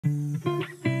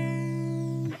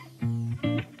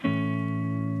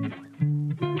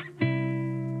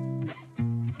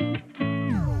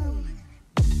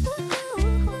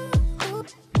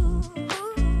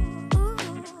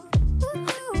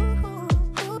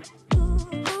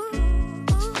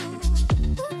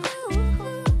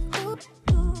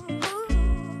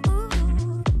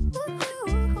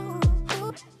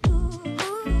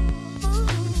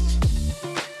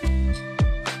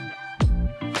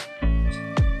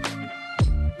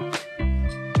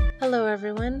Hello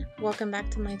everyone, welcome back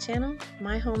to my channel,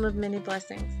 My Home of Many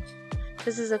Blessings.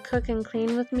 This is a cook and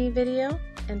clean with me video,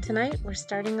 and tonight we're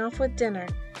starting off with dinner.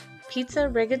 Pizza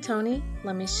rigatoni.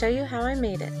 Let me show you how I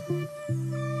made it.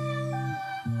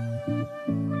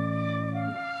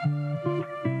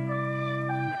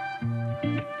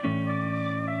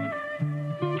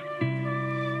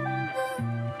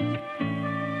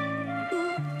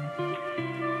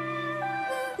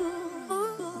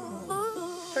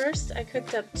 First, I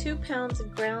cooked up 2 pounds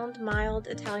of ground mild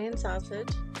Italian sausage,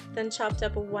 then chopped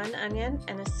up 1 onion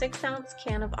and a 6-ounce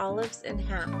can of olives in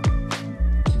half.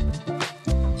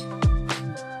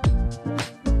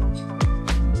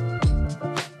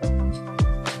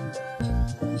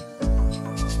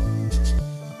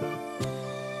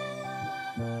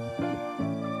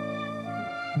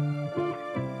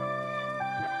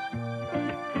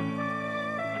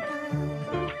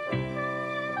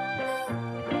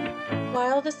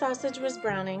 While the sausage was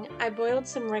browning, I boiled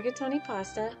some rigatoni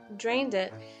pasta, drained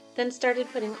it, then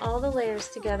started putting all the layers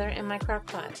together in my crock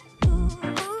pot.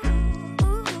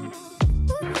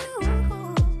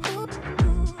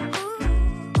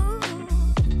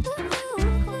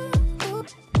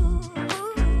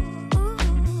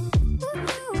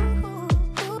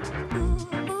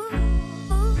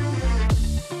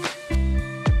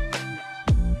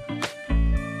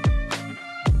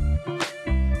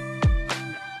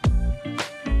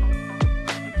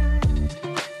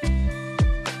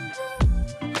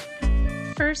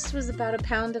 First was about 1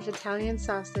 pound of Italian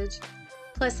sausage,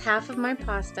 plus half of my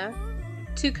pasta,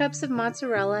 2 cups of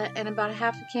mozzarella and about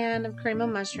half a can of cream of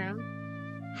mushroom,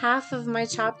 half of my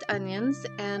chopped onions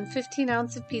and 15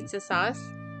 ounces of pizza sauce.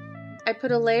 I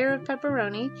put a layer of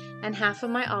pepperoni and half of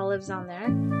my olives on there.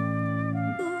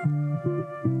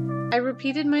 I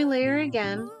repeated my layer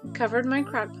again, covered my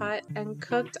crock pot, and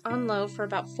cooked on low for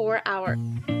about 4 hours.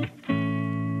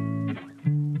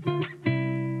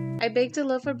 I baked a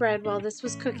loaf of bread while this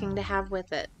was cooking to have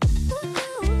with it.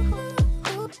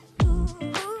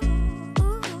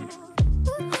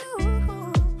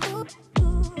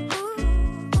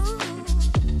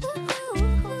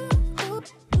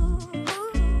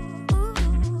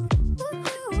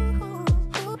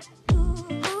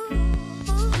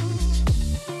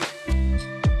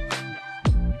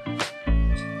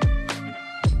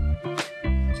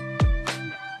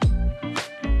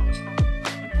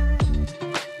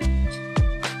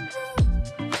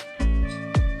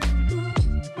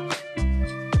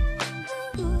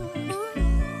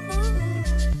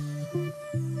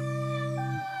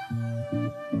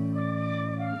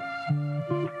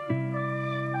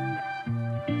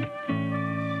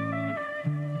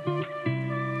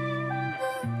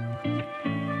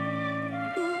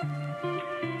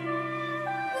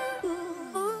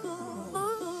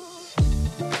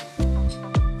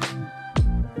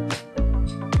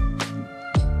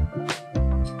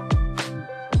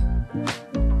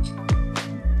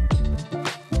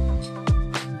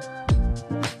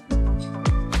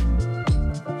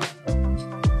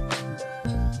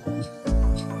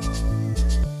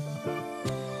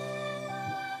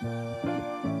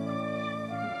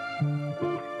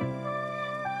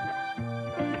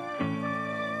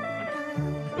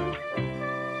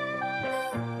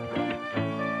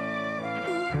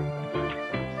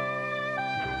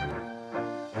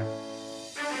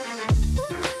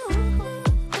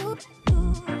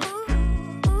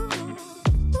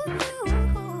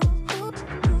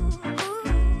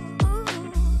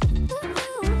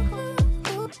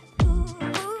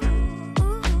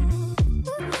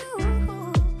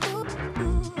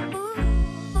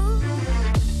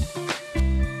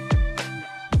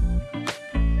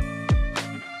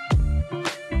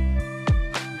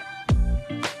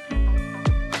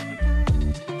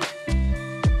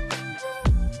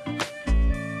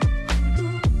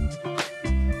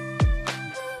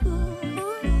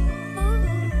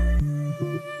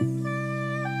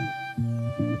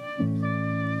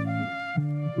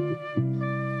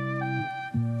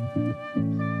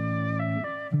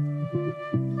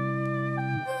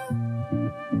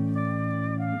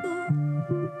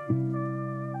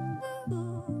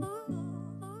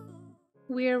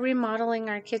 We are remodeling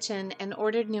our kitchen and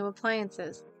ordered new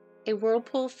appliances. A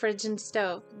Whirlpool fridge and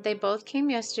stove. They both came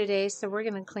yesterday, so we're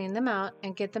going to clean them out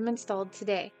and get them installed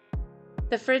today.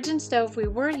 The fridge and stove we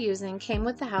were using came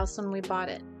with the house when we bought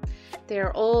it. They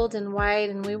are old and white,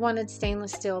 and we wanted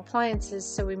stainless steel appliances,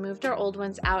 so we moved our old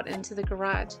ones out into the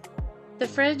garage. The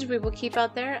fridge we will keep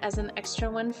out there as an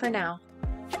extra one for now.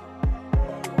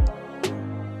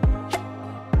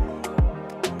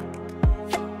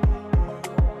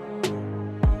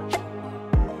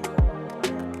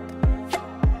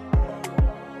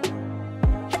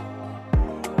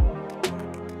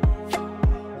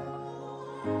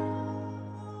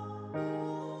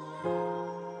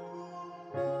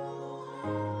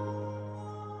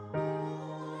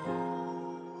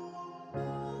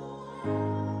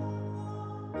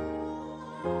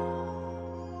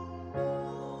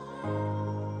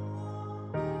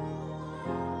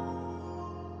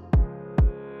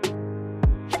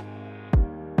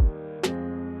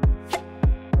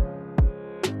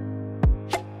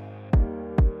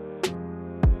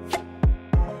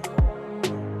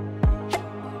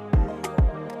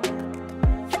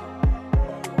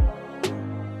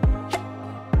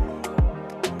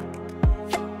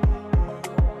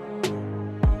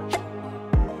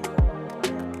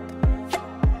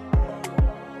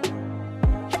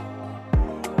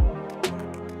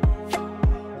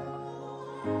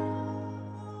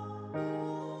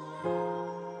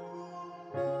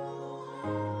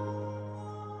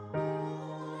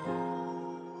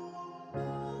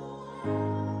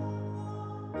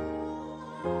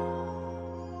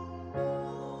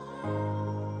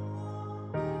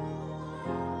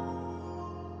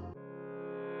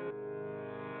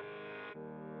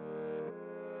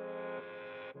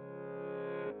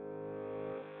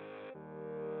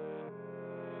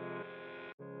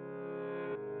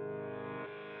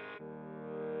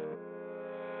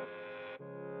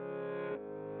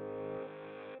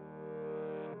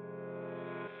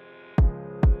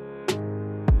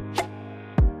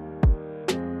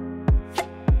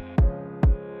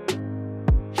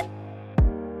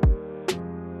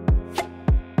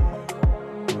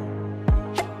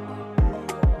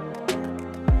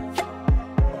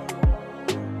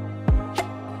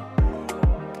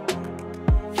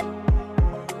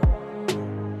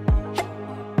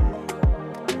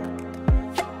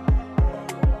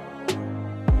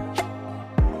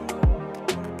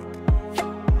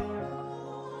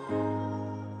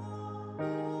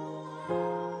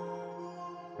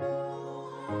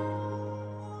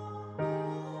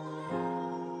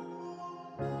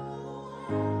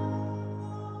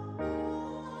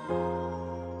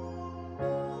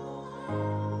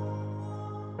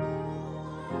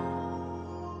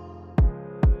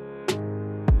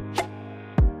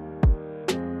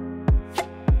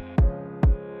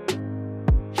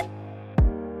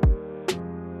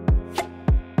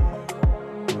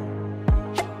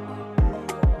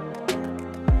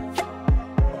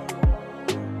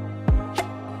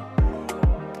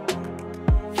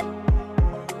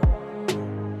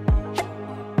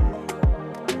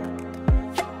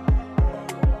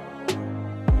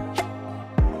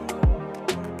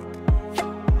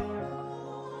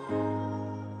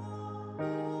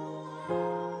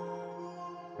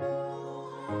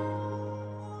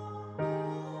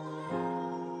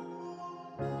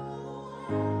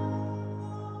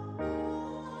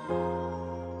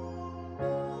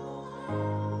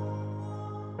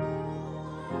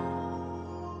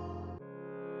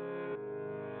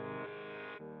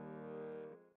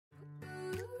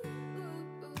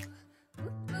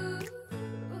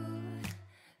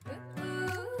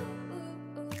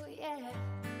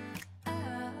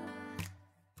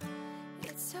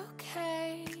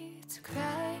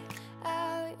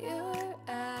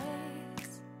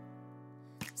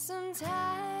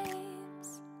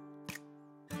 sometimes,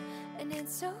 and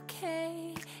it's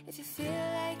okay if you feel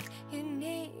like you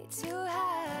need to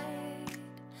hide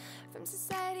from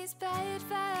society's bad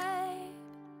vibe.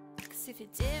 'Cause if you're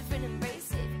different,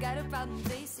 embrace it. Got a problem,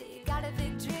 face it. Got a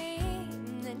big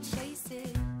dream, then chase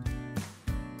it.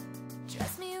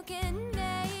 Trust me, you can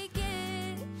make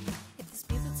it. If there's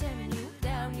people tearing you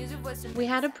down, use your voice to... We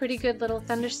had a pretty good little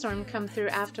thunderstorm come through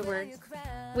afterwards.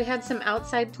 We had some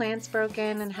outside plants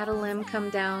broken and had a limb come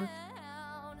down.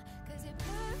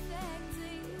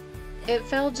 It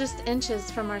fell just inches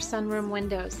from our sunroom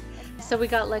windows, so we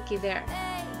got lucky there.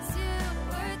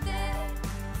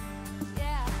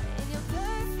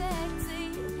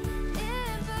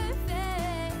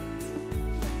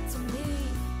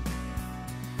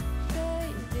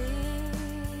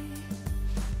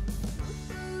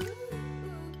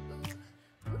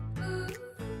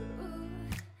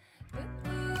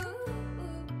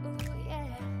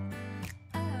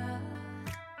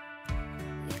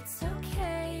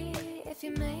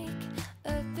 You make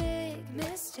a big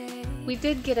mistake. We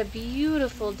did get a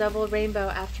beautiful double rainbow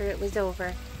after it was over.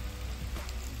 And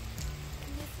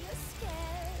if you're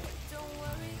scared, don't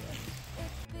worry,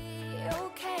 it'll be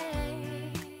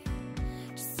okay.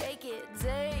 Just take it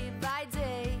day by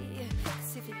day.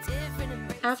 'Cause if you're different,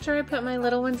 embrace... After I put my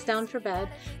little ones down for bed,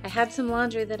 I had some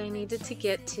laundry that I needed to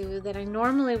get to that I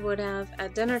normally would have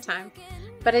at dinner time,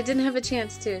 but I didn't have a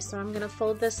chance to, so I'm going to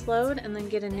fold this load and then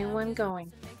get a new one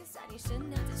going. You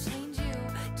shouldn't have to change you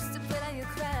just to put on your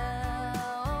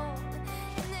crown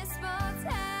in this small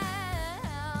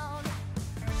town.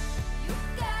 You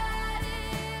got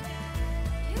it,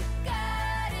 you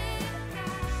got it,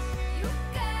 you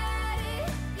got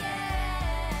it,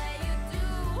 yeah, you do.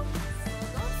 So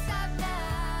don't stop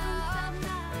now,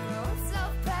 you're so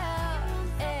proud,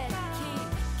 and keep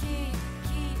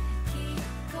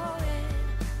going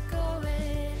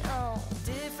on.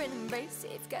 Different, embrace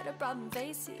it. If got a problem,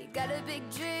 face it. Got a big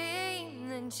dream,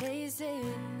 then chase it,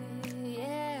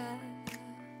 yeah.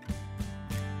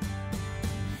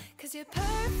 'Cause you're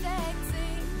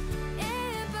perfectly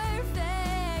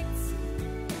imperfect,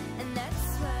 and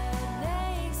that's what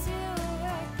makes you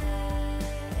worth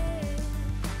it.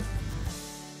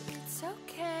 It's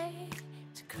okay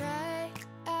to cry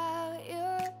out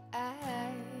your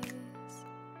eyes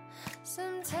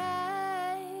sometimes.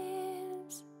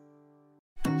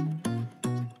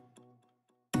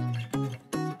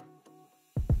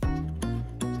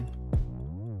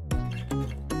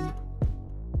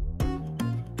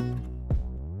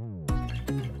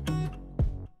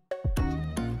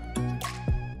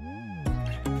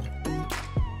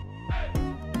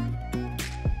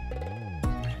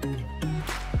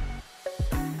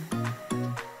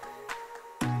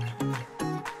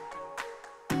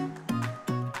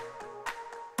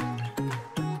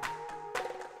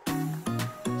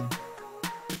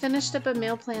 Finished up a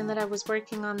meal plan that I was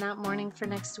working on that morning for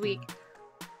next week.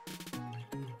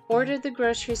 Ordered the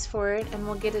groceries for it and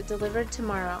we'll get it delivered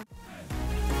tomorrow.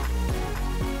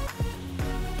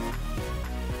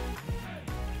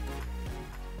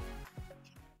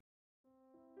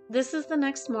 This is the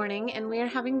next morning and we are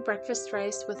having breakfast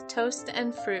rice with toast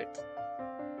and fruit.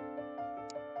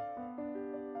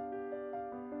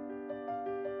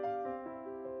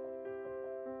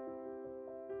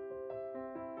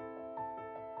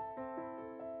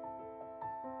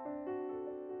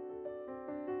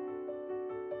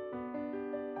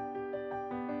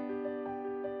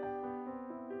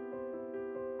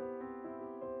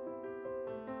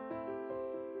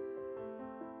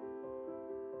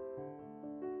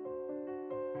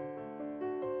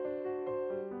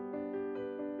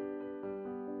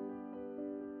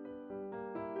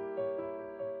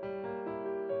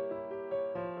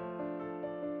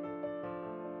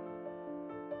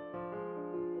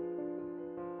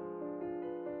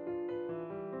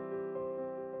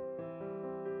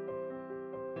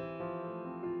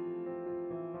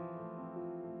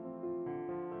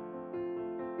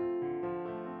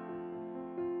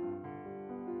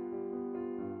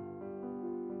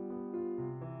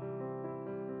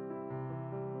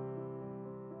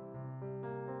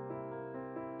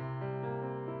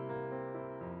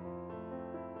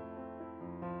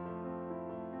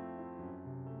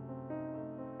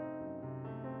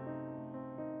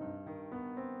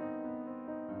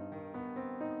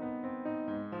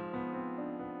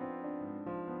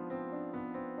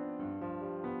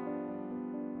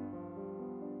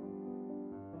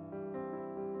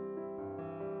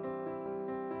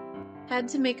 Had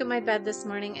to make up my bed this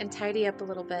morning and tidy up a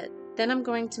little bit. Then I'm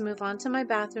going to move on to my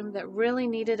bathroom that really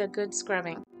needed a good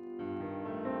scrubbing.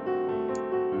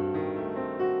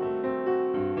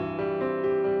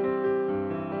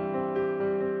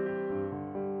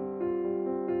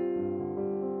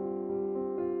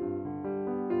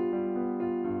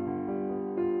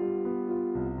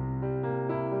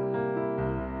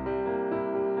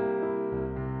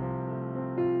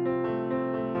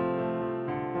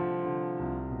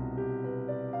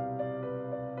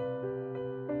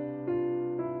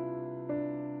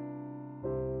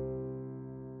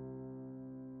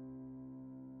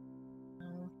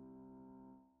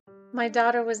 My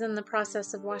daughter was in the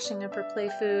process of washing up her play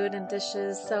food and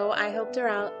dishes, so I helped her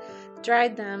out,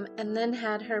 dried them, and then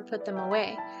had her put them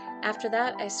away. After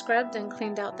that, I scrubbed and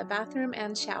cleaned out the bathroom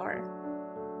and shower.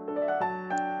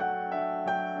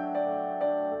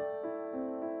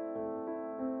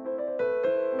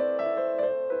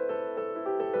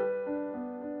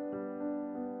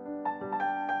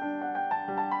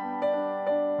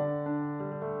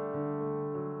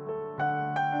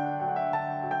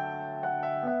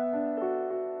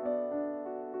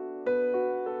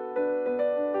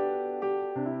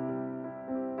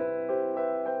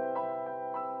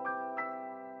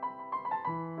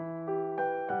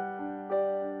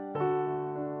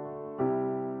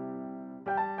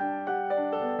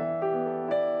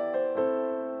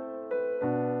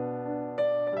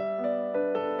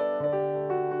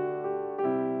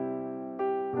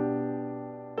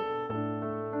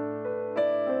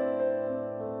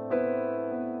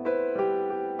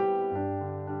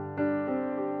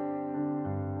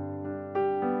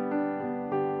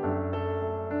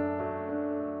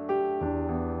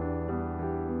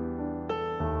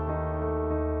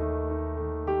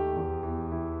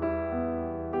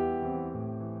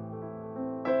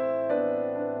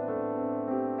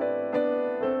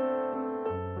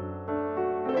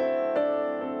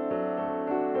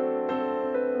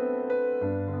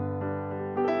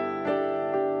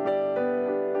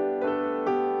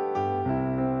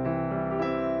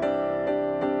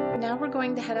 Now we're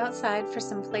going to head outside for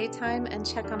some playtime and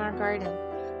check on our garden.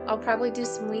 I'll probably do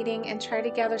some weeding and try to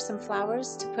gather some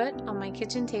flowers to put on my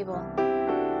kitchen table.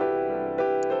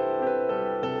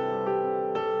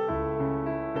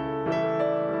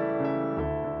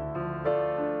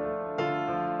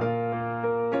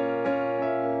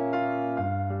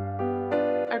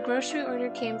 Our grocery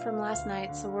order came from last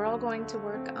night, so we're all going to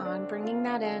work on bringing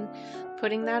that in,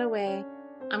 putting that away.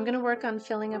 I'm going to work on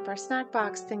filling up our snack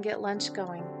box and get lunch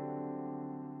going.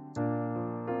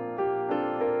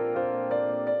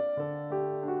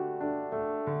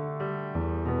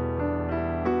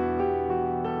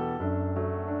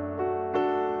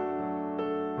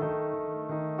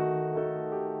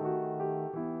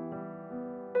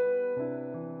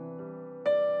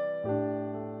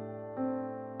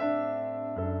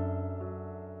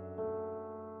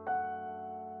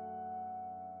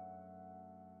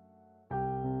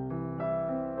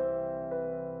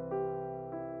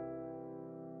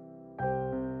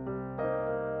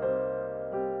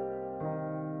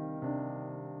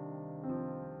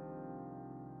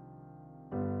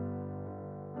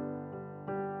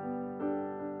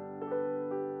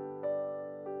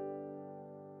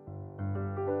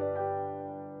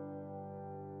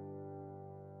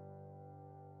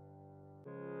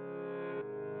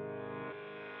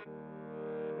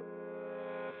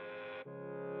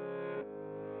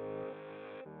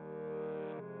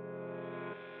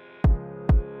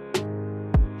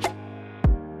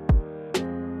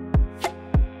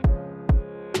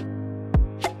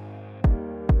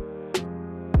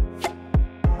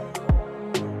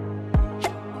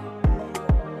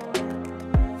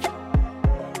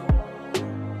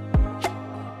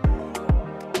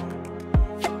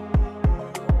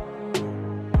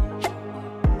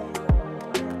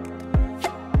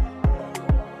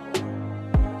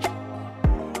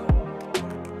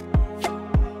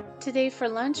 Today for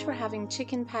lunch we're having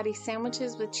chicken patty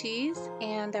sandwiches with cheese,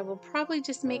 and I will probably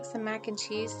just make some mac and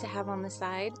cheese to have on the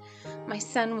side. My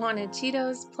son wanted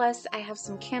Cheetos, plus I have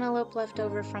some cantaloupe left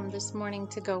over from this morning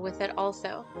to go with it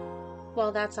also.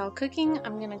 While that's all cooking,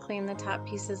 I'm going to clean the top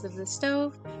pieces of the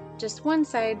stove. Just one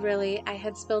side really. I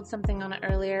had spilled something on it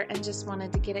earlier and just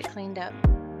wanted to get it cleaned up.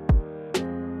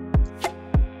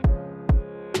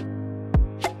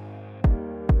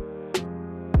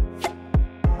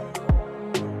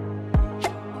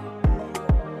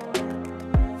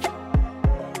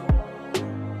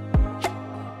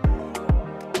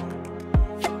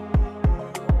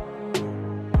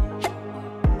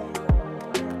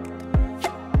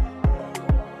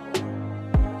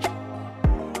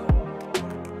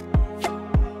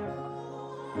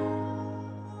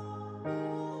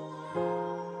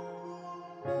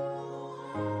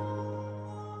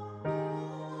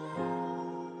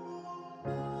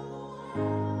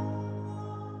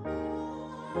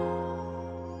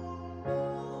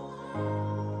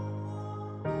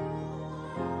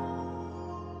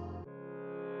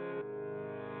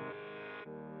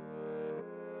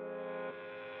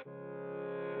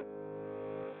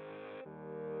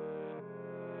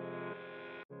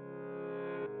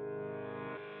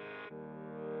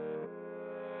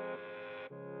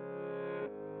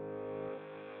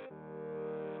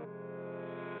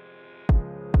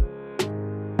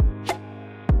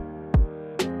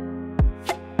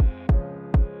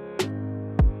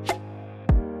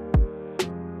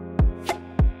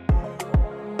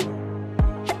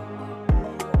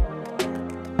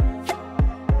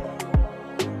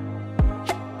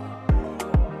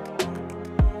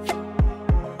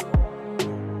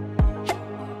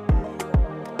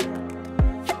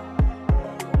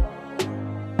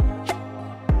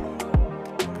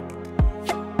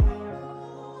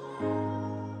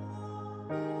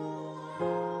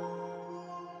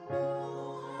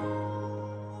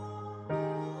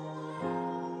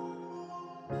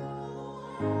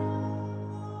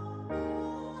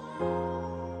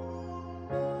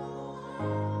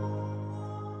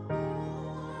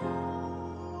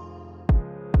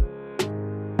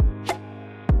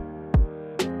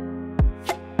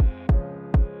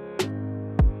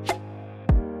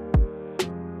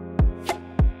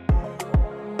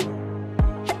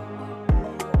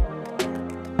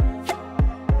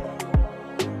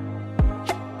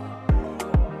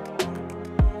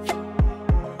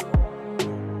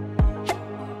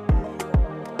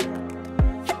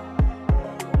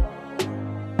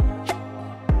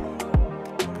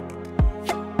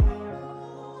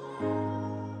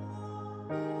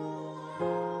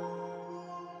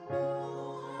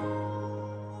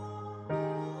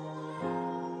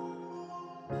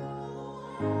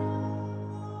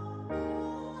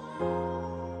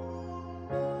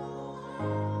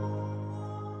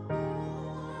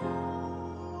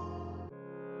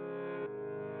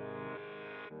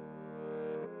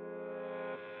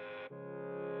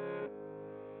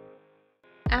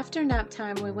 After nap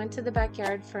time, we went to the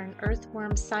backyard for an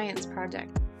earthworm science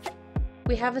project.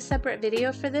 We have a separate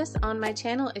video for this on my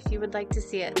channel if you would like to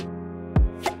see it.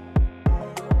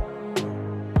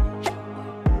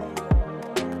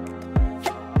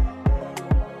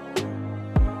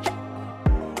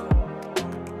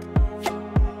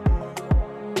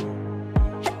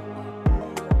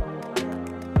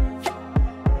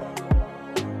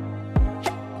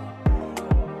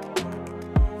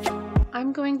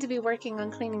 I'm going to be working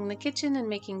on cleaning the kitchen and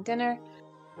making dinner.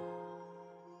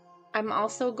 I'm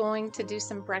also going to do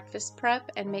some breakfast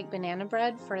prep and make banana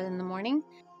bread for in the morning.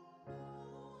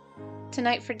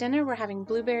 Tonight for dinner, we're having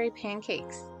blueberry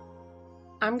pancakes.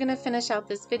 I'm going to finish out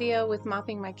this video with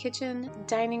mopping my kitchen,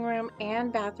 dining room,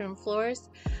 and bathroom floors.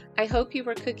 I hope you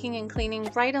were cooking and cleaning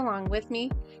right along with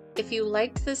me. If you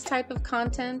liked this type of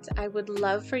content, I would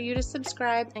love for you to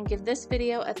subscribe and give this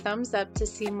video a thumbs up to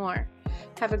see more.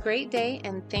 Have a great day,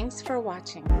 and thanks for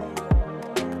watching.